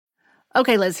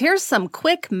Okay, Liz, here's some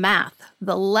quick math.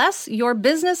 The less your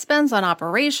business spends on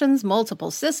operations,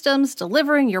 multiple systems,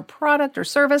 delivering your product or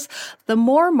service, the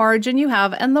more margin you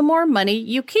have and the more money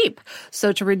you keep.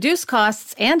 So to reduce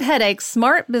costs and headaches,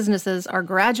 smart businesses are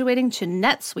graduating to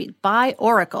NetSuite by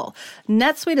Oracle.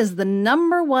 NetSuite is the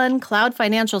 #1 cloud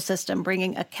financial system,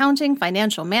 bringing accounting,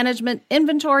 financial management,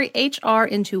 inventory, HR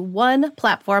into one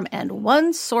platform and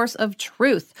one source of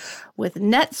truth. With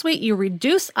NetSuite, you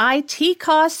reduce IT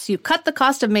costs, you cut the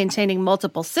cost of maintaining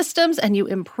multiple systems, and you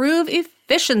improve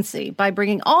efficiency by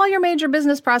bringing all your major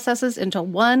business processes into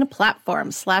one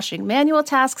platform, slashing manual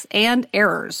tasks and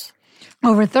errors.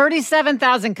 Over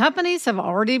 37,000 companies have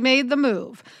already made the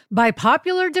move. By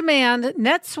popular demand,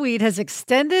 NetSuite has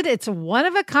extended its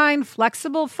one-of-a-kind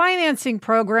flexible financing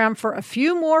program for a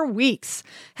few more weeks.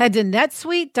 Head to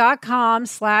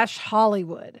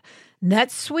netsuite.com/Hollywood.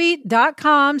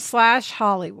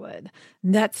 netsuite.com/Hollywood.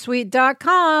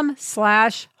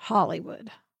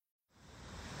 netsuite.com/Hollywood.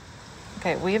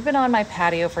 Okay, we've been on my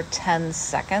patio for 10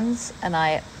 seconds and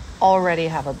I already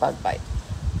have a bug bite.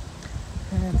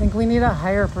 I think we need a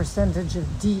higher percentage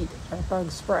of DEET or bug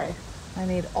spray. I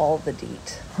need all the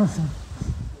DEET.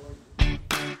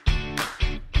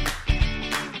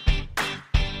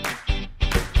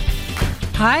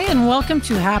 Hi, and welcome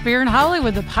to Happier in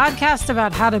Hollywood, the podcast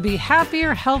about how to be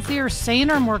happier, healthier,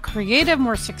 saner, more creative,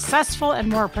 more successful, and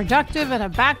more productive in a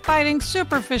backbiting,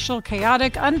 superficial,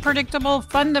 chaotic, unpredictable,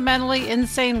 fundamentally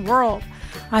insane world.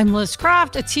 I'm Liz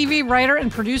Craft, a TV writer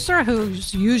and producer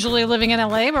who's usually living in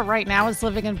LA, but right now is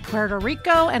living in Puerto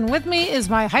Rico. And with me is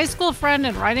my high school friend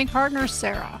and writing partner,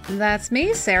 Sarah. That's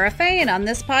me, Sarah Fain. On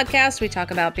this podcast, we talk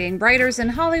about being writers in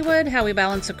Hollywood, how we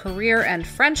balance a career and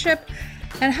friendship,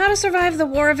 and how to survive the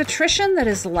war of attrition that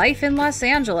is life in Los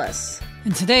Angeles.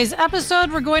 In today's episode,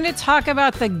 we're going to talk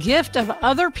about the gift of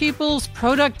other people's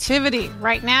productivity.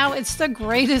 Right now, it's the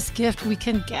greatest gift we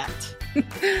can get.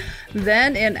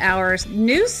 Then in our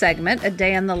news segment, A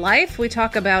Day in the Life, we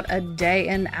talk about a day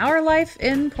in our life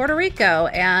in Puerto Rico.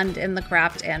 And in the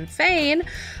Craft and Fain,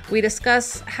 we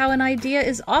discuss how an idea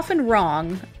is often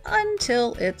wrong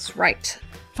until it's right.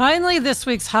 Finally, this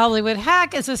week's Hollywood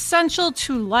hack is essential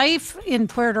to life in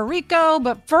Puerto Rico.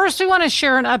 But first, we want to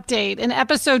share an update. In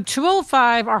episode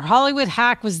 205, our Hollywood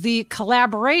hack was the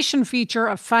collaboration feature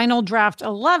of Final Draft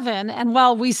 11. And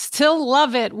while we still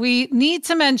love it, we need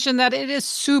to mention that it is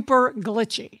super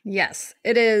glitchy. Yes,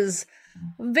 it is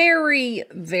very,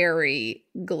 very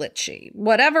glitchy.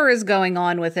 Whatever is going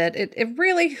on with it, it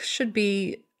really should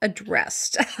be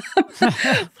addressed.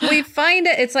 We find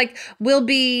it's like we'll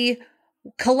be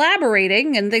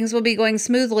collaborating and things will be going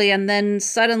smoothly, and then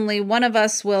suddenly one of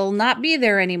us will not be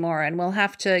there anymore and we'll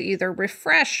have to either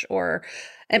refresh or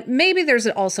and maybe there's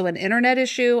also an internet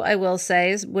issue, I will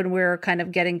say, when we're kind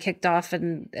of getting kicked off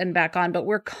and back on, but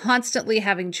we're constantly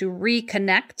having to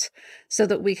reconnect so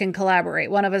that we can collaborate.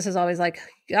 One of us is always like,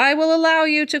 I will allow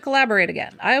you to collaborate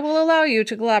again. I will allow you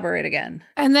to collaborate again.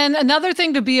 And then another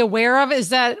thing to be aware of is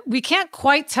that we can't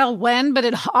quite tell when, but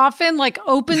it often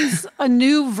opens a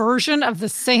new version of the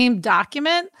same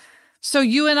document. So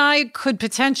you and I could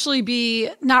potentially be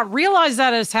not realize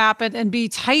that has happened and be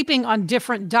typing on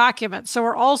different documents. So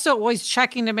we're also always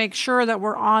checking to make sure that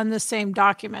we're on the same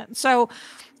document. So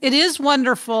it is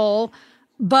wonderful,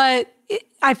 but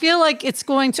I feel like it's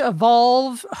going to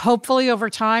evolve, hopefully over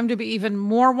time, to be even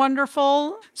more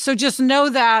wonderful. So just know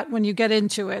that when you get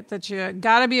into it, that you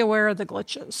got to be aware of the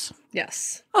glitches.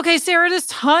 Yes. Okay, Sarah, it is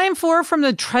time for From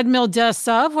the Treadmill Desk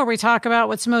Of, where we talk about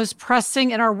what's most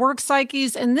pressing in our work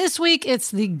psyches. And this week,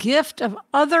 it's the gift of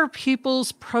other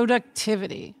people's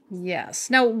productivity. Yes.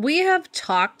 Now, we have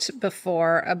talked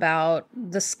before about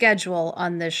the schedule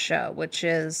on this show, which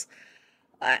is,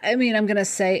 I mean, I'm going to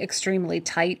say extremely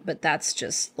tight, but that's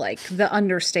just like the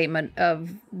understatement of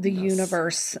the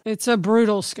universe. It's a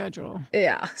brutal schedule.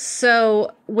 Yeah.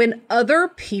 So when other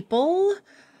people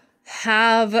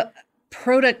have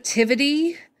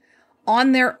productivity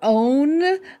on their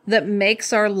own that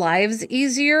makes our lives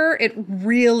easier, it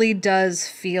really does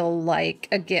feel like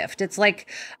a gift. It's like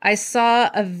I saw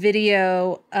a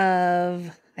video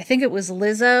of, I think it was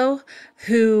Lizzo,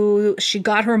 who she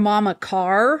got her mom a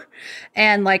car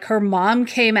and her mom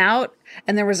came out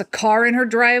and there was a car in her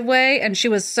driveway and she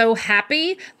was so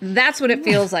happy. That's what it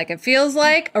feels like. It feels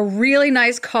like a really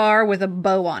nice car with a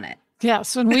bow on it.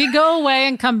 Yes, when we go away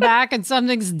and come back and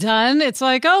something's done, it's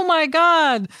like, oh my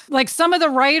God. Some of the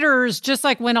writers just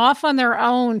went off on their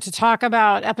own to talk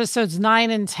about episodes 9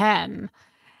 and 10.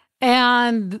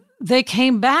 And they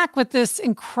came back with this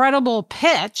incredible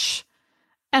pitch.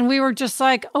 And we were just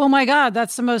like, oh my God,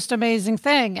 that's the most amazing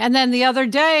thing. And then the other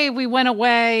day we went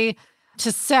away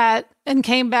to set and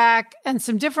came back, and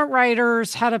some different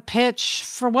writers had a pitch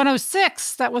for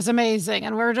 106 that was amazing.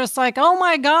 And we were just like, oh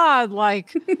my God,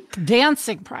 like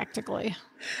dancing practically.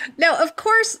 Now, of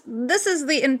course, this is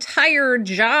the entire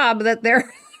job that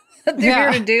they're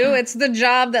here to do. It's the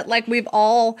job that like we've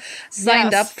all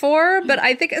signed up for. But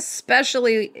I think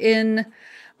especially in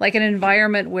like an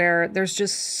environment where there's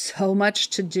just so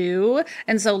much to do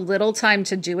and so little time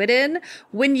to do it in,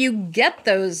 when you get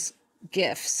those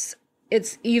gifts,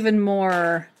 it's even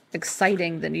more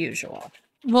exciting than usual.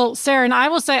 Well, Sarah, and I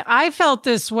will say I felt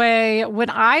this way when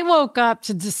I woke up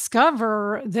to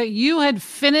discover that you had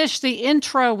finished the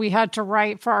intro we had to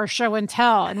write for our show and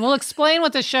tell. And we'll explain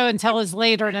what the show and tell is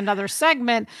later in another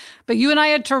segment. But you and I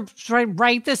had to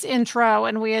write this intro,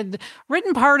 and we had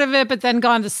written part of it, but then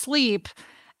gone to sleep.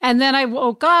 And then I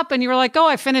woke up and you were like, oh,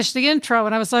 I finished the intro.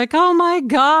 And I was like, oh my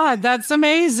God, that's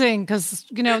amazing. Because,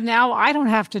 now I don't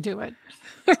have to do it.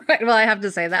 Right. Well, I have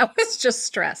to say that was just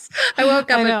stress. I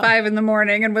woke up at 5 a.m.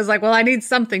 and was like, well, I need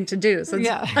something to do since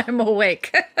I'm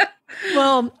awake.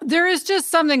 Well, there is just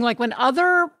something like when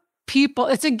other people,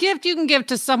 it's a gift you can give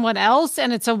to someone else,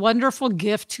 and it's a wonderful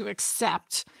gift to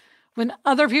accept. When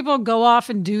other people go off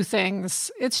and do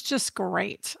things, it's just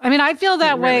great. I mean, I feel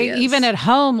that way even at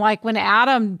home, like when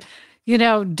Adam,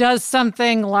 does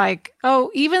something like,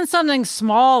 even something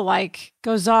small, like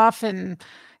goes off and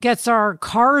gets our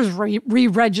cars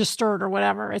re-registered or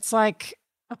whatever. It's like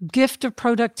a gift of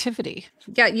productivity.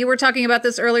 Yeah, you were talking about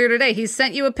this earlier today. He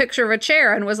sent you a picture of a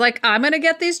chair and was like, I'm going to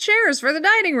get these chairs for the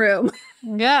dining room.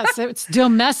 Yes, it's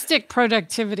domestic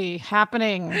productivity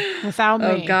happening without me.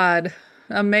 Oh, God.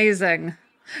 Amazing.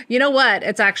 You know what?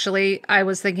 It's actually, I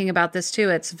was thinking about this too.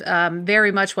 It's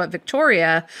very much what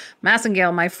Victoria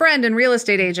Massengale, my friend and real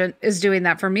estate agent, is doing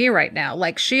that for me right now.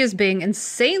 Like, she is being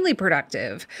insanely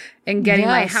productive in getting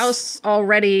my house all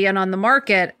ready and on the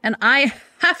market. And I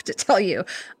have to tell you,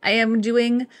 I am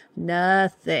doing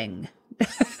nothing.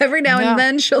 Every now and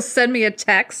then she'll send me a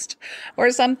text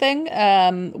or something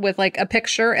with like a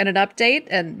picture and an update.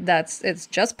 And it's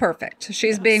just perfect.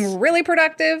 She's being really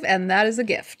productive, and that is a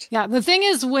gift. Yeah. The thing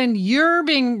is, when you're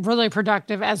being really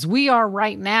productive, as we are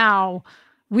right now,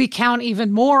 we count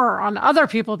even more on other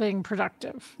people being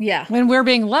productive. Yeah. When we're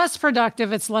being less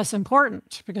productive, it's less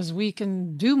important because we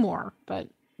can do more. But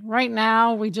right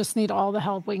now, we just need all the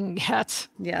help we can get.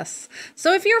 Yes.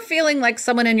 So if you're feeling like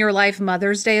someone in your life,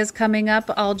 Mother's Day is coming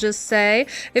up, I'll just say,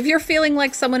 if you're feeling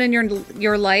like someone in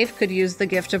your life could use the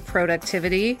gift of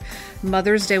productivity,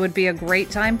 Mother's Day would be a great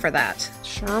time for that.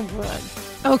 Sure would.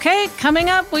 Okay,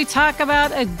 coming up, we talk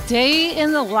about a day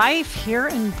in the life here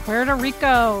in Puerto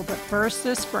Rico. But first,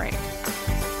 this break.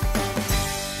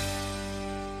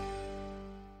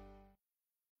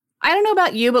 I don't know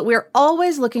about you, but we're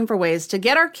always looking for ways to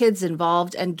get our kids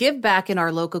involved and give back in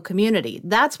our local community.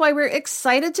 That's why we're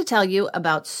excited to tell you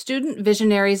about Student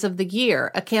Visionaries of the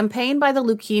Year, a campaign by the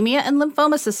Leukemia and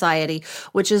Lymphoma Society,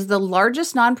 which is the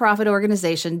largest nonprofit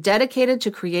organization dedicated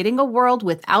to creating a world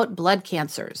without blood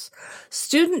cancers.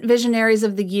 Student Visionaries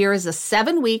of the Year is a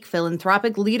 7-week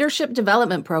philanthropic leadership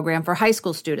development program for high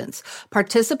school students.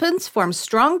 Participants form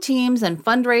strong teams and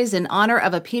fundraise in honor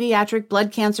of a pediatric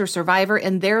blood cancer survivor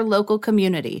in their local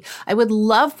community. I would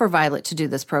love for Violet to do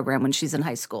this program when she's in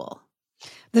high school.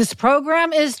 This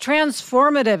program is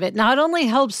transformative. It not only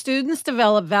helps students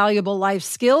develop valuable life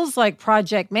skills like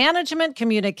project management,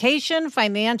 communication,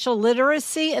 financial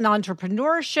literacy, and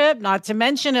entrepreneurship, not to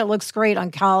mention it looks great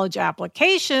on college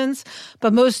applications,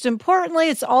 but most importantly,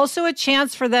 it's also a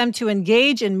chance for them to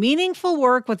engage in meaningful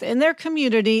work within their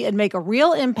community and make a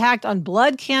real impact on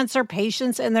blood cancer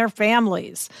patients and their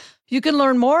families. You can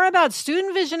learn more about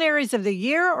Student Visionaries of the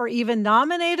Year or even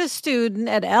nominate a student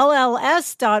at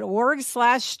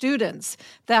lls.org/students.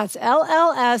 That's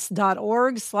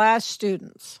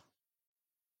lls.org/students.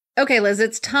 Okay, Liz,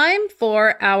 it's time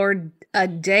for our A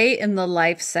Day in the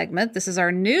Life segment. This is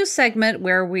our new segment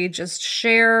where we just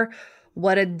share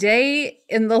what a day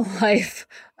in the life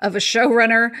of a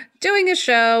showrunner doing a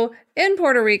show in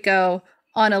Puerto Rico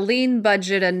on a lean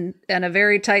budget and a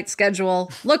very tight schedule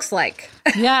looks like.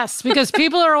 Yes, because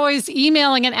people are always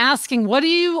emailing and asking, what do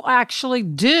you actually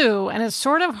do? And it's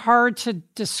sort of hard to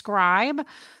describe.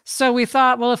 So we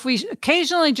thought, well, if we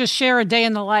occasionally just share a day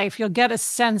in the life, you'll get a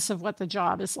sense of what the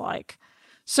job is like.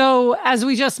 So as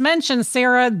we just mentioned,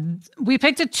 Sarah, we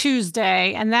picked a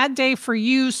Tuesday, and that day for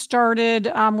you started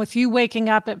with you waking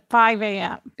up at 5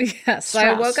 a.m. Yes, Stressed.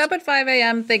 I woke up at 5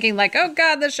 a.m. thinking like, oh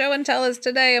God, the show and tell is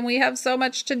today, and we have so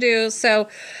much to do. So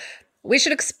we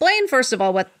should explain, first of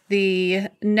all, what the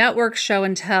network show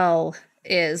and tell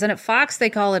is. And at Fox,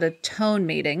 they call it a tone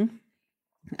meeting.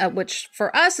 which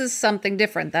for us is something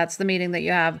different. That's the meeting that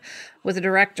you have with a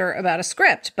director about a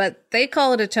script, but they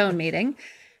call it a tone meeting.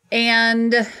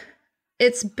 And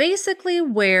it's basically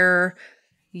where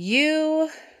you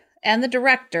and the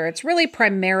director, it's really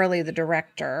primarily the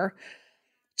director,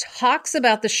 talks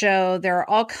about the show. There are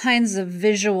all kinds of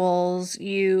visuals.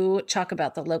 You talk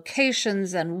about the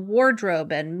locations and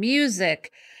wardrobe and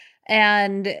music.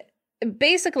 And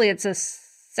basically, it's a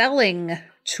selling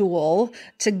tool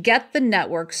to get the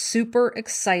network super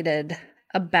excited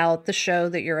about the show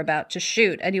that you're about to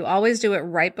shoot. And you always do it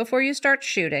right before you start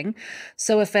shooting.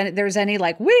 So if there's any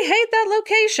like, we hate that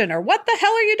location, or what the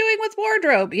hell are you doing with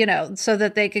wardrobe, so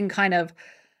that they can kind of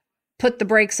put the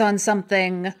brakes on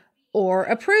something or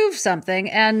approve something.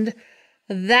 And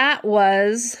that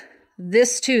was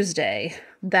this Tuesday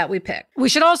that we picked. We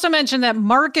should also mention that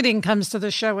marketing comes to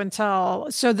the show and tell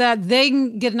so that they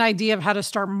can get an idea of how to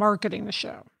start marketing the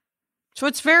show. So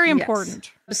it's very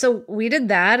important. Yes. So we did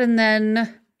that. And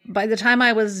then by the time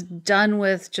I was done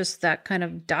with just that kind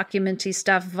of documenty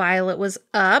stuff, Violet was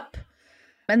up.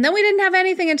 And then we didn't have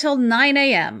anything until 9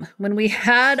 a.m. when we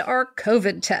had our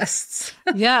COVID tests.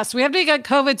 Yes, we have to get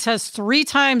COVID tests 3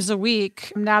 times a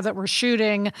week now that we're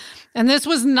shooting. And this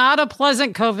was not a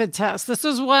pleasant COVID test. This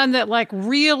was one that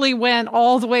really went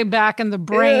all the way back in the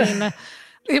brain. Ugh.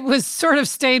 It was sort of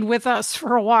stayed with us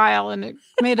for a while, and it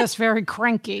made us very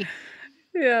cranky.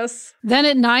 Yes. Then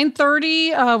at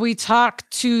 9:30, we talked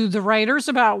to the writers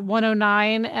about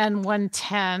 109 and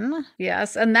 110.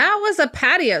 Yes. And that was a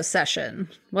patio session,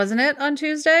 wasn't it, on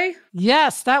Tuesday?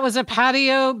 Yes, that was a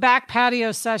back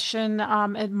patio session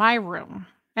at my room.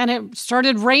 And it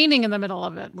started raining in the middle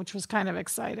of it, which was kind of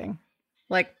exciting.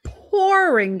 Like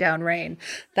pouring down rain.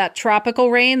 That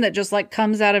tropical rain that just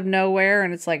comes out of nowhere,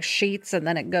 and it's like sheets and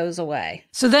then it goes away.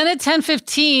 So then at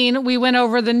 10:15, we went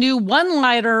over the new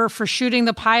one-liner for shooting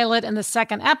the pilot and the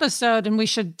second episode. And we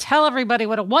should tell everybody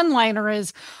what a one-liner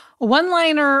is. A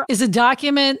one-liner is a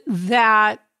document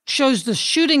that shows the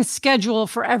shooting schedule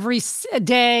for every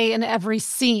day and every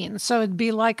scene. So it'd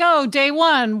be like, day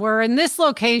 1, we're in this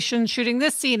location shooting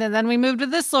this scene, and then we move to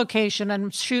this location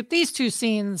and shoot these 2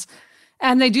 scenes.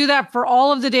 And they do that for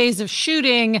all of the days of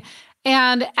shooting.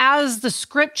 And as the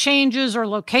script changes or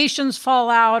locations fall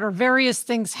out or various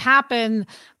things happen,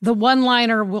 the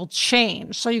one-liner will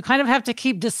change. So you kind of have to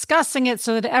keep discussing it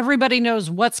so that everybody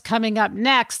knows what's coming up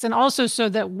next. And also so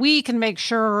that we can make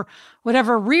sure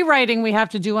whatever rewriting we have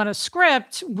to do on a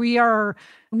script, we are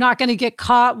not going to get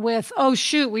caught with, oh,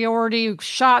 shoot, we already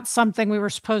shot something we were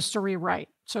supposed to rewrite.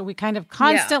 So we kind of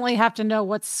constantly have to know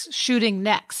what's shooting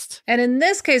next. And in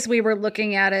this case, we were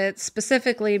looking at it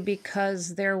specifically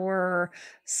because there were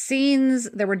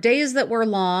days that were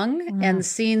long and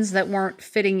scenes that weren't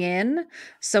fitting in.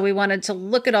 So we wanted to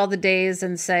look at all the days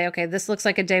and say, okay, this looks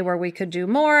like a day where we could do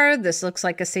more. This looks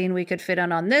like a scene we could fit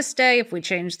on this day. If we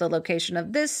change the location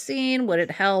of this scene, would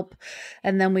it help?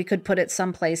 And then we could put it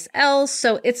someplace else.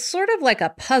 So it's sort of like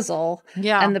a puzzle.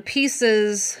 Yeah. And the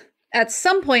pieces at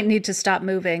some point need to stop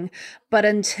moving, but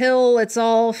until it's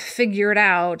all figured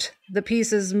out, the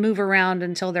pieces move around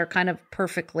until they're kind of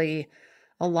perfectly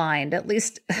aligned, at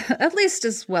least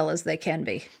as well as they can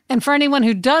be. And for anyone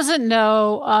who doesn't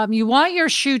know, you want your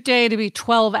shoot day to be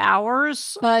 12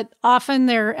 hours, but often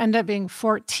there end up being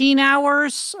 14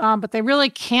 hours, but they really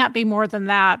can't be more than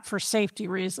that for safety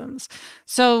reasons.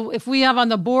 So if we have on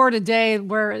the board a day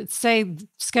where it's, say,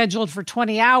 scheduled for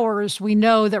 20 hours, we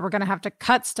know that we're going to have to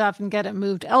cut stuff and get it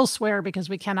moved elsewhere because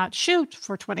we cannot shoot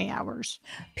for 20 hours.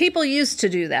 People used to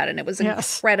do that, and it was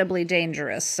incredibly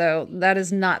dangerous. So that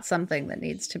is not something that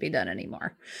needs to be done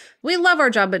anymore. We love our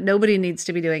job, but nobody needs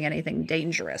to be doing anything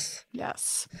dangerous.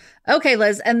 Yes. Okay,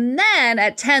 Liz. And then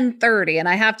at 10:30, and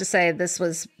I have to say this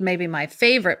was maybe my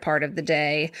favorite part of the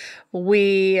day,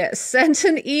 we sent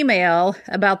an email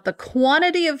about the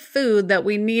quantity of food that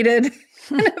we needed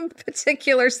in a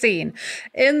particular scene.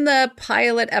 In the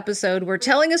pilot episode, we're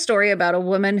telling a story about a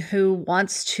woman who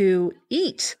wants to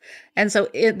eat. And so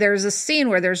there's a scene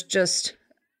where there's just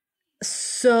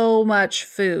so much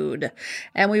food.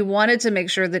 And we wanted to make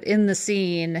sure that in the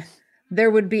scene, there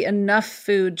would be enough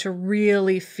food to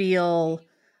really feel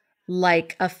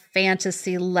like a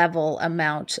fantasy level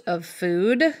amount of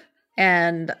food.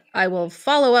 And I will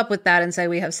follow up with that and say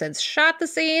we have since shot the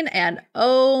scene, and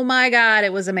oh my God,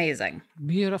 it was amazing.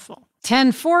 Beautiful.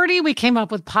 10:40, we came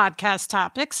up with podcast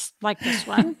topics like this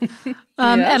one.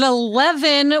 At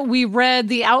 11, we read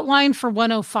the outline for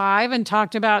 105 and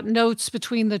talked about notes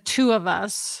between the two of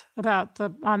us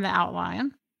on the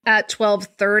outline. At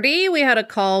 12:30, we had a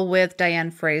call with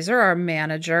Diane Fraser, our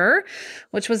manager,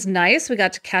 which was nice. We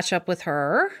got to catch up with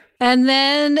her. And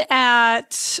then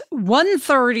at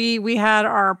 1:30, we had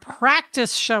our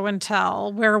practice show and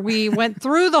tell, where we went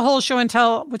through the whole show and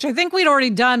tell, which I think we'd already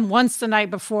done once the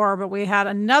night before, but we had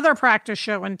another practice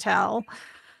show and tell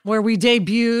where we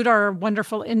debuted our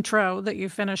wonderful intro that you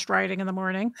finished writing in the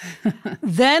morning.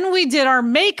 Then we did our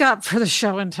makeup for the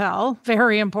show and tell.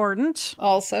 Very important.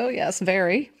 Also, yes,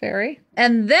 very, very.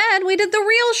 And then we did the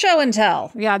real show and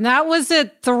tell. Yeah, and that was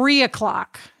at 3:00.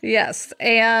 Yes,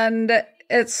 and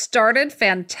it started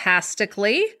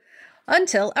fantastically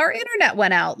until our internet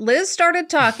went out. Liz started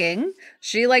talking.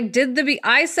 She did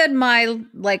I said my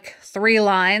 3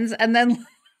 lines, and then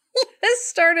Liz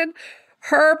started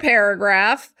her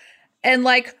paragraph, and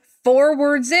 4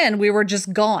 words in, we were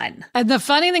just gone. And the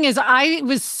funny thing is, I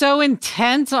was so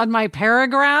intent on my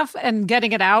paragraph and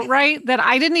getting it out right that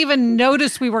I didn't even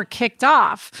notice we were kicked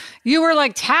off. You were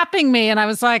tapping me, and I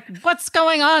was like, what's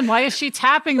going on? Why is she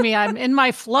tapping me? I'm in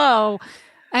my flow.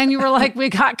 And you were like, we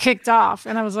got kicked off.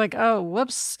 And I was like, oh,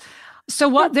 whoops.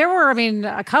 So there were,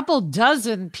 a couple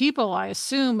dozen people, I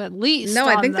assume, at least. No,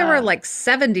 I think there were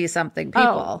 70 something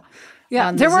people.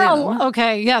 Yeah, there were.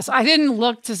 Okay, yes. I didn't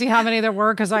look to see how many there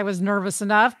were because I was nervous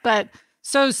enough. But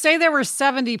so say there were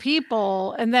 70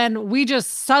 people, and then we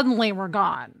just suddenly were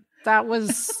gone. That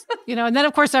was, and then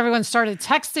of course everyone started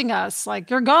texting us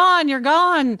you're gone, you're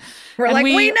gone. We're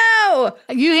we know.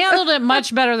 You handled it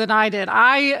much better than I did.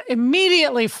 I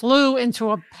immediately flew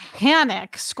into a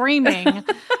panic, screaming.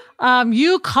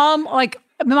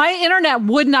 My internet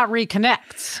would not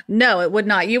reconnect. No, it would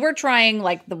not. You were trying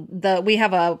we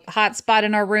have a hotspot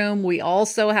in our room. We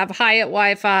also have Hyatt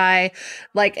Wi-Fi.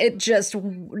 It just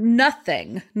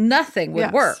nothing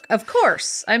would work. Of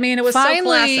course. It was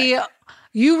finally, so classic.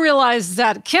 You realized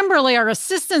that Kimberly, our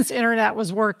assistant's internet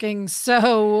was working,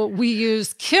 so we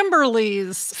used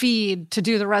Kimberly's feed to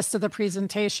do the rest of the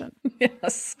presentation.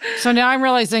 Yes. So now I'm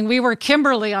realizing we were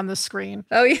Kimberly on the screen.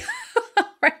 Oh, yeah.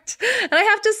 Right. And I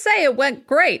have to say, it went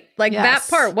great. That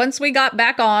part, once we got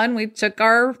back on, we took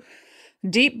our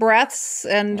deep breaths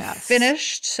and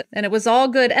finished, and it was all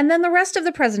good. And then the rest of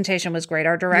the presentation was great.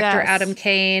 Our director, Adam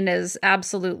Kane, is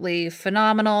absolutely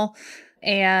phenomenal.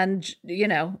 And,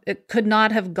 it could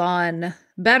not have gone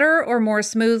better or more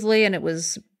smoothly. And it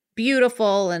was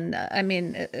beautiful. And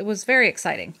it was very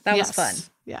exciting. That was fun.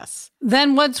 Yes.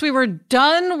 Then once we were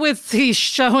done with the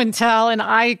show and tell, and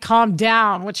I calmed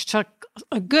down, which took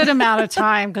a good amount of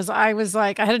time because I was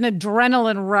I had an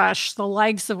adrenaline rush, the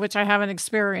likes of which I haven't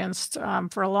experienced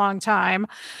for a long time.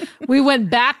 We went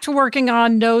back to working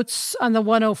on notes on the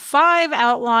 105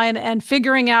 outline and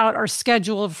figuring out our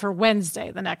schedule for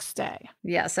Wednesday, the next day.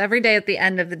 Yes. Every day at the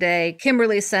end of the day,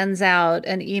 Kimberly sends out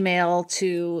an email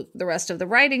to the rest of the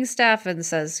writing staff and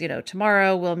says,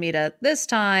 tomorrow we'll meet at this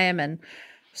time, and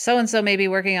so-and-so may be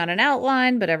working on an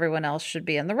outline, but everyone else should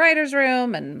be in the writer's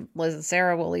room, and Liz and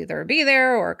Sarah will either be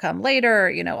there or come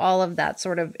later, all of that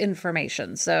sort of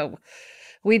information. So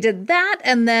we did that,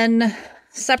 and then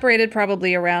separated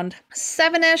probably around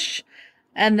 7-ish.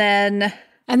 And then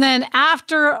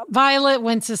after Violet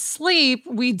went to sleep,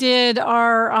 we did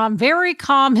our very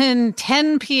common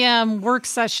 10 p.m. work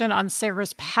session on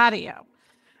Sarah's patio.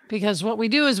 Because what we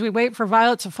do is we wait for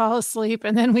Violet to fall asleep,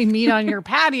 and then we meet on your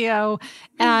patio.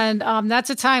 And that's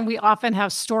a time we often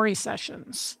have story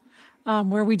sessions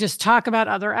where we just talk about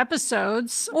other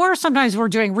episodes. Or sometimes we're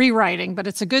doing rewriting, but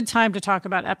it's a good time to talk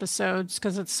about episodes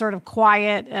because it's sort of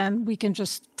quiet and we can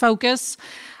just focus.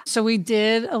 So we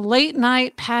did a late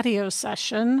night patio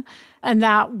session, and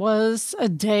that was a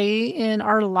day in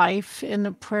our life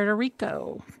in Puerto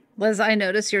Rico. Liz, I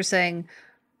notice you're saying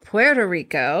Puerto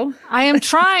Rico. I am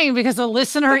trying because a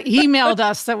listener emailed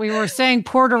us that we were saying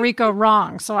Puerto Rico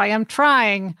wrong. So I am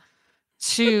trying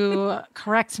to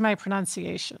correct my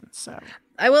pronunciation. So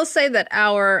I will say that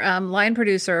our line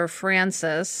producer,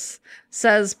 Frances,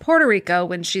 says Puerto Rico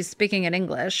when she's speaking in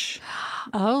English.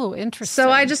 Oh, interesting. So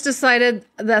I just decided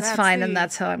that's fine, and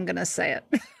that's how I'm going to say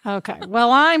it. Okay.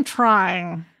 Well, I'm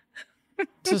trying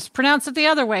to pronounce it the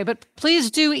other way, but please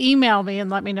do email me and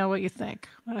let me know what you think.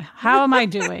 How am I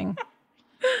doing?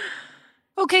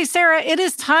 Okay, Sarah, it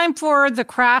is time for the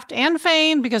craft and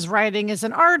fame, because writing is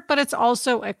an art, but it's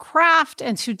also a craft.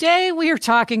 And today we are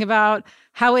talking about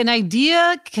how an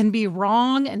idea can be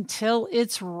wrong until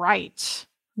it's right.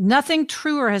 Nothing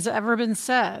truer has ever been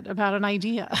said about an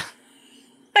idea.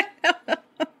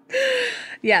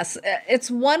 Yes, it's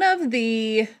one of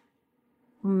the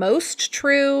most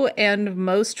true and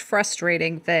most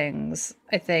frustrating things,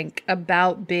 I think,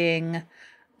 about being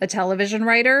a television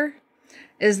writer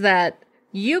is that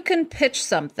you can pitch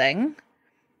something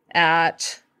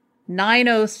at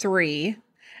 9:03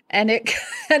 and it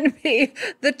can be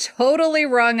the totally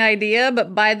wrong idea,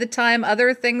 but by the time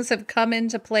other things have come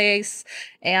into place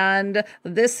and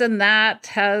this and that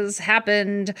has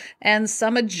happened and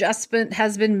some adjustment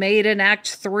has been made in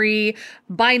Act 3,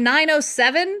 by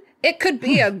 9:07, it could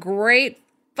be a great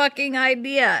fucking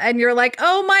idea. And you're like,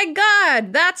 oh my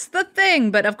God, that's the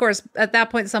thing. But of course, at that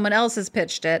point, someone else has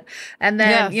pitched it. And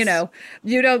then, you know,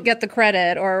 you don't get the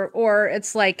credit, or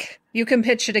it's like you can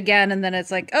pitch it again. And then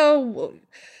it's like, oh,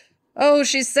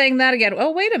 she's saying that again.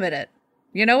 Oh, wait a minute.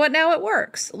 You know what? Now it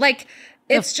works. Like,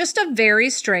 it's just a very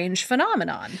strange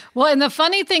phenomenon. Well, and the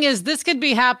funny thing is this could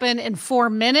happen in 4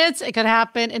 minutes. It could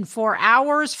happen in 4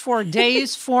 hours, 4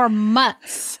 days, 4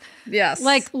 months. Yes.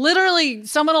 Like literally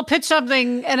someone will pitch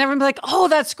something and everyone will be like, oh,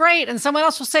 that's great. And someone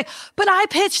else will say, but I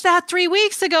pitched that 3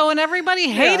 weeks ago and everybody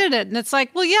hated it. And it's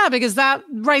like, well, yeah, because that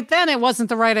right then it wasn't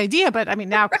the right idea. But I mean,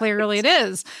 now clearly it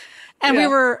is. And we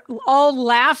were all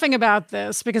laughing about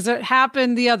this because it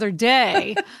happened the other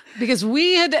day because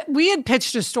we had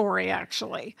pitched a story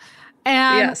actually.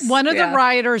 And one of the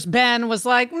writers, Ben, was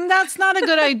like, that's not a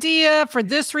good idea for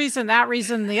this reason, that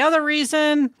reason, the other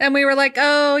reason. And we were like,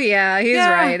 oh, yeah, he's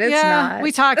right. It's not.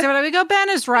 We talked about it. We go,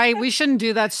 Ben is right. We shouldn't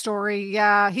do that story.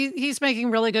 Yeah, he's making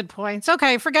really good points.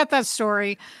 Okay, forget that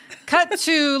story. Cut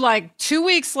to like 2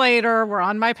 weeks later, we're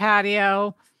on my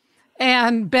patio,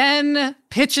 and Ben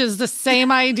pitches the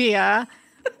same idea.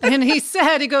 And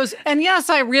he goes, and yes,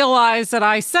 I realized that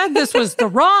I said this was the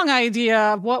wrong idea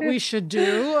of what we should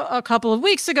do a couple of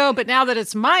weeks ago, but now that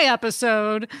it's my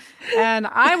episode and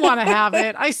I want to have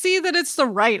it, I see that it's the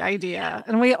right idea.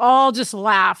 And we all just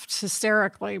laughed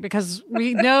hysterically because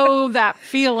we know that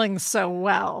feeling so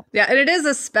well. Yeah, and it is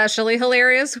especially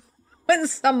hilarious when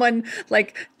someone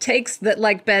like takes that,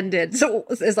 like Ben did. So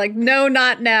it's like, no,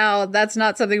 not now. That's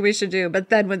not something we should do. But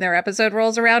then when their episode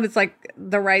rolls around, it's like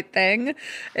the right thing.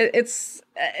 It's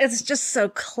just so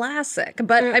classic.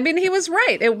 But I mean, he was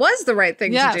right. It was the right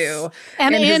thing to do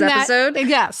in his episode.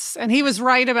 Yes. And he was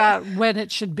right about when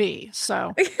it should be.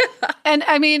 So, and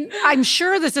I mean, I'm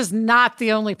sure this is not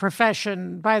the only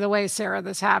profession, by the way, Sarah,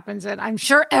 this happens in. I'm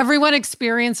sure everyone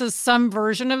experiences some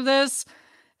version of this.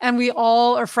 And we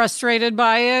all are frustrated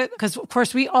by it because, of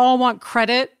course, we all want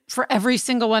credit for every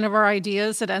single one of our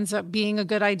ideas that ends up being a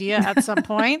good idea at some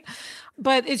point.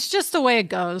 But it's just the way it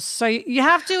goes. So you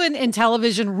have to, in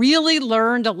television, really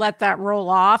learn to let that roll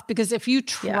off, because if you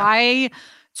try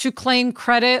to claim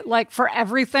credit like for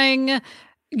everything,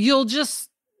 you'll just,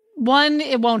 one,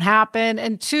 it won't happen.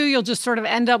 And two, you'll just sort of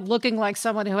end up looking like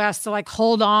someone who has to like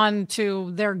hold on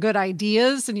to their good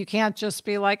ideas. And you can't just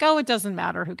be like, oh, it doesn't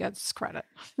matter who gets credit.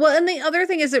 Well, and the other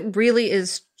thing is it really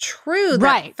is true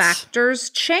that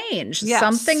factors change. Yes.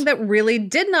 Something that really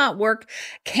did not work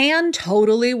can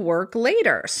totally work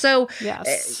later. So,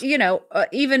 you know,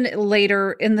 even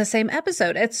later in the same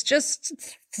episode, it's just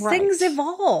things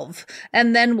evolve.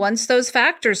 And then once those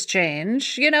factors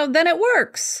change, you know, then it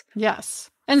works. Yes.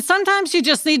 And sometimes you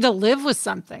just need to live with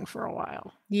something for a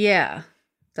while. Yeah,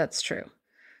 that's true.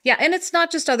 Yeah, and it's not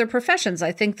just other professions.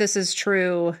 I think this is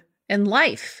true in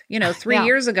life. You know, 3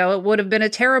 years ago, it would have been a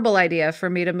terrible idea for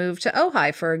me to move to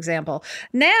Ojai, for example.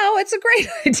 Now it's a great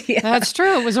idea. That's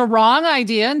true. It was a wrong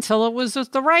idea until it was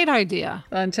the right idea.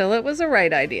 Until it was a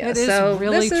right idea. It is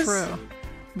really true.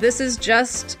 This is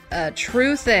just a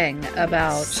true thing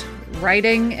about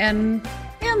writing and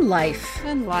life.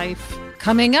 And life.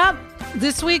 Coming up,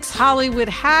 this week's Hollywood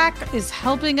hack is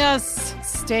helping us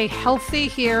stay healthy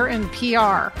here in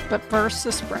PR. But first,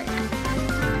 this break.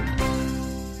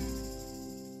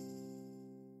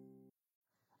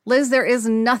 Liz, there is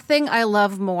nothing I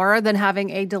love more than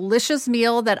having a delicious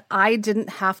meal that I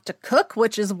didn't have to cook,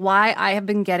 which is why I have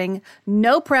been getting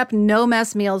no prep, no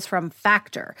mess meals from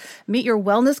Factor. Meet your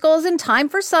wellness goals in time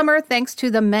for summer thanks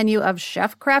to the menu of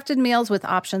chef-crafted meals with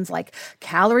options like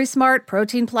Calorie Smart,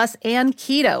 Protein Plus, and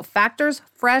Keto. Factor's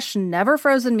fresh, never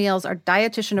frozen meals are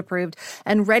dietitian approved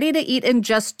and ready to eat in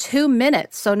just 2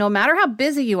 minutes. So no matter how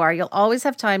busy you are, you'll always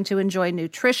have time to enjoy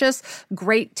nutritious,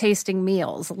 great tasting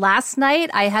meals. Last night,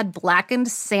 I had blackened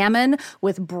salmon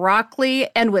with broccoli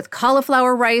and with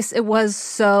cauliflower rice. It was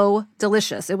so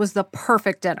delicious. It was the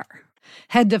perfect dinner.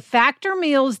 Head to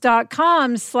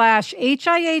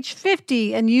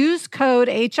factormeals.com/HIH50 and use code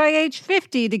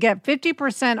HIH50 to get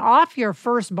 50% off your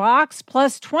first box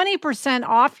plus 20%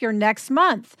 off your next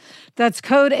month. That's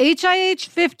code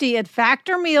HIH50 at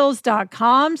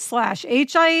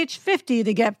factormeals.com/HIH50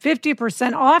 to get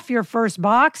 50% off your first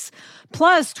box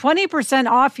plus 20%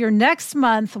 off your next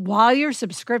month while your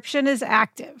subscription is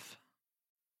active.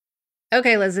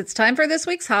 Okay, Liz, it's time for this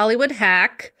week's Hollywood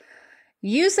hack.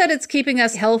 You said it's keeping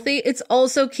us healthy. It's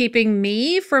also keeping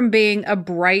me from being a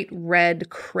bright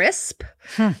red crisp.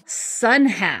 Sun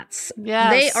hats. Yes.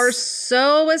 They are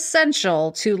so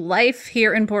essential to life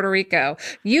here in Puerto Rico.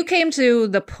 You came to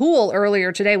the pool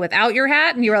earlier today without your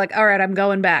hat, and you were like, all right, I'm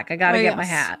going back. I got to get my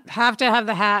hat. Have to have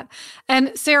the hat.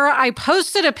 And Sarah, I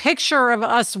posted a picture of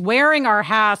us wearing our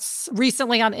hats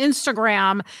recently on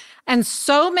Instagram. And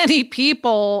so many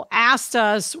people asked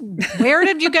us, where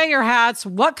did you get your hats?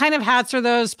 What kind of hats are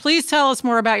those? Please tell us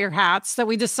more about your hats. That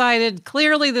we decided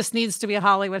clearly this needs to be a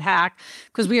Hollywood hack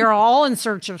because we are all in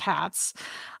search of hats.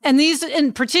 And these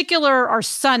in particular are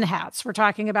sun hats we're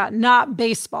talking about, not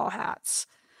baseball hats.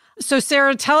 So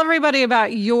Sarah, tell everybody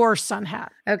about your sun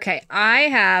hat. Okay,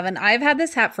 I've had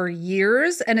this hat for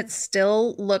years and it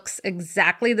still looks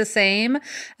exactly the same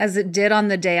as it did on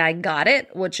the day I got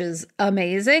it, which is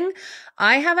amazing.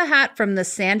 I have a hat from the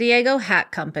San Diego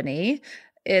Hat Company.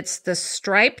 It's the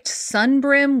striped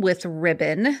sunbrim with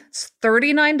ribbon. It's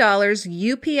 $39,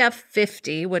 UPF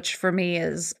 50, which for me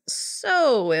is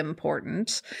so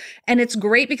important. And it's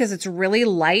great because it's really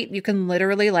light. You can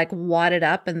literally like wad it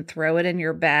up and throw it in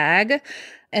your bag.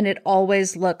 And it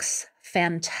always looks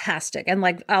fantastic. And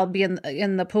like I'll be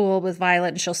in the pool with Violet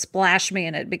and she'll splash me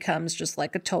and it becomes just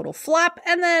like a total flop.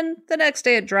 And then the next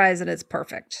day it dries and it's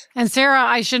perfect. And Sarah,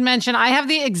 I should mention, I have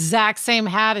the exact same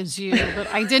hat as you, but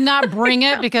I did not bring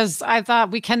it because I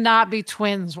thought we cannot be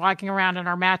twins walking around in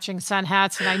our matching sun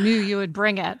hats. And I knew you would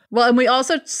bring it. Well, and we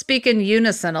also speak in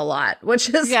unison a lot, which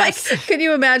is like, can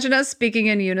you imagine us speaking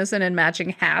in unison and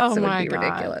matching hats? It would be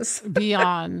ridiculous.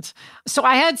 Beyond. So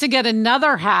I had to get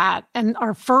another hat. And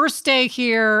our first day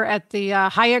here at the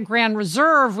Hyatt Grand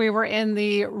Reserve, we were in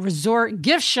the resort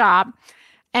gift shop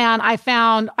and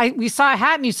we saw a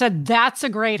hat and you said, that's a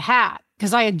great hat.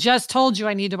 Because I had just told you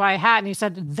I need to buy a hat. And you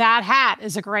said, that hat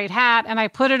is a great hat. And I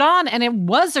put it on and it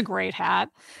was a great hat.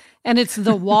 And it's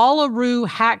the Wallaroo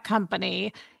Hat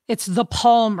Company. It's the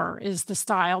Palmer is the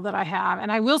style that I have.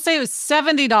 And I will say it was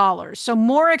 $70. So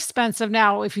more expensive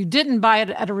now. If you didn't buy it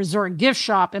at a resort gift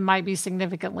shop, it might be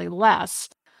significantly less.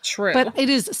 True. But it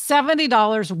is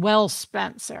 $70 well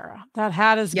spent, Sarah. That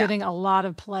hat is getting a lot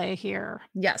of play here.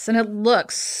 Yes, and it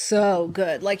looks so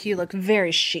good. Like you look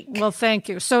very chic. Well, thank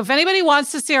you. So if anybody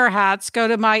wants to see our hats, go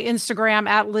to my Instagram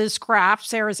at Liz Craft.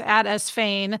 Sarah's at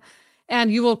SFain,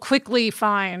 and you will quickly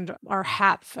find our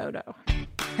hat photo.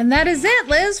 And that is it,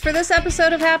 Liz, for this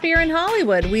episode of Happier in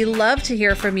Hollywood. We love to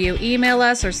hear from you. Email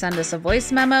us or send us a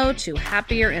voice memo to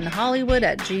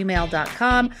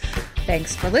happierinhollywood@gmail.com.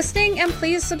 Thanks for listening, and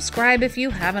please subscribe if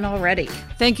you haven't already.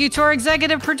 Thank you to our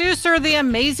executive producer, the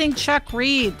amazing Chuck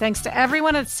Reed. Thanks to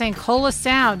everyone at Sankola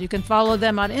Sound. You can follow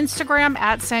them on Instagram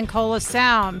at Sankola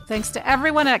Sound. Thanks to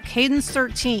everyone at Cadence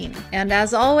 13. And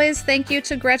as always, thank you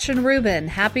to Gretchen Rubin.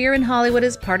 Happier in Hollywood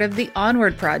is part of the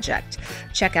Onward Project.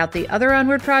 Check out the other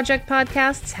Onward Project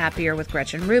podcasts, Happier with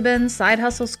Gretchen Rubin, Side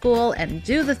Hustle School, and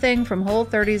Do the Thing from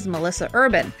Whole30's Melissa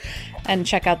Urban. And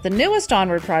check out the newest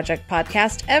Onward Project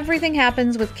podcast, Everything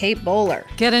Happens with Kate Bowler.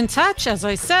 Get in touch. As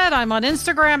I said, I'm on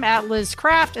Instagram at Liz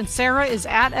Craft, and Sarah is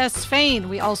at SFain.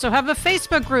 We also have a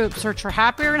Facebook group. Search for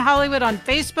Happier in Hollywood on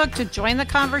Facebook to join the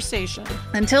conversation.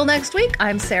 Until next week,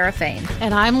 I'm Sarah Fain.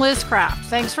 And I'm Liz Craft.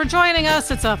 Thanks for joining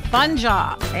us. It's a fun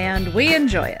job. And we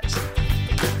enjoy it.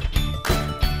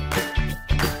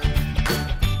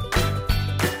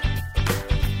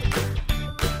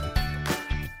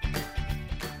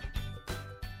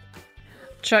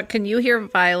 Chuck, can you hear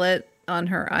Violet on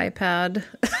her iPad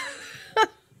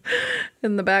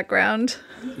in the background?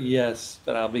 Yes,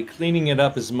 but I'll be cleaning it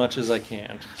up as much as I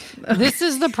can. This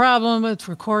is the problem with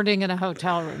recording in a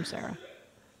hotel room, Sarah.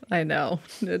 I know,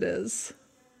 it is.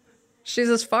 She's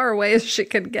as far away as she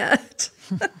can get.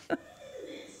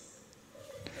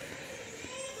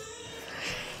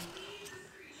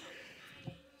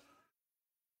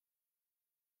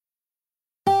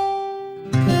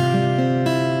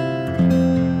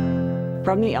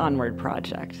 From the Onward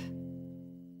Project.